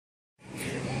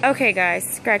Okay guys,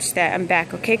 scratch that, I'm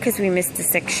back, okay, because we missed a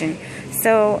section.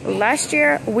 So last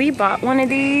year we bought one of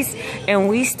these and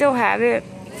we still have it.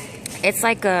 It's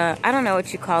like a, I don't know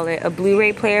what you call it, a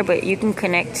Blu-ray player, but you can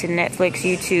connect to Netflix,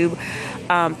 YouTube,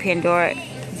 Pandora.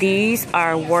 These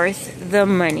are worth the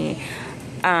money.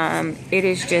 It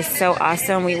is just so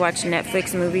awesome. We watch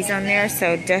Netflix movies on there,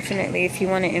 so definitely if you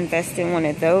want to invest in one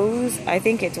of those, I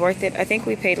think it's worth it. I think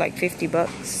we paid like 50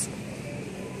 bucks.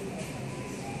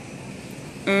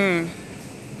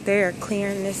 They are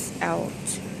clearing this out.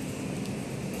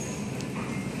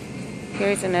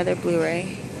 Here's another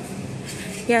Blu-ray.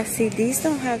 Yeah, see, these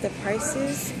don't have the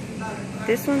prices.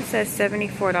 This one says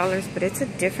 $74, but it's a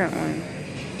different one.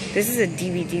 This is a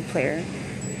DVD player.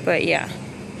 But yeah,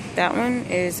 that one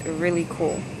is really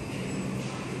cool.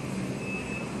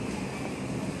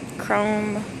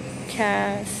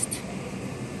 Chromecast.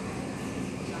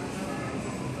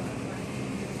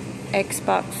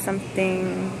 Xbox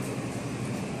something.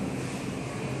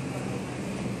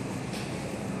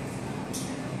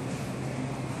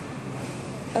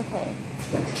 Okay.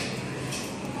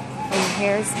 And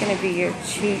here's gonna be your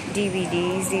cheap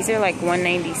DVDs. These are like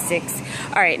 $196.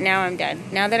 Alright, now I'm done.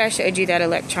 Now that I showed you that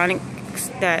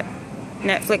that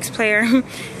Netflix player,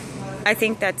 I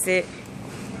think that's it.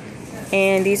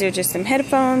 And these are just some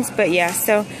headphones. But yeah,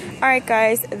 so alright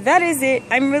guys, that is it.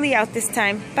 I'm really out this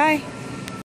time. Bye.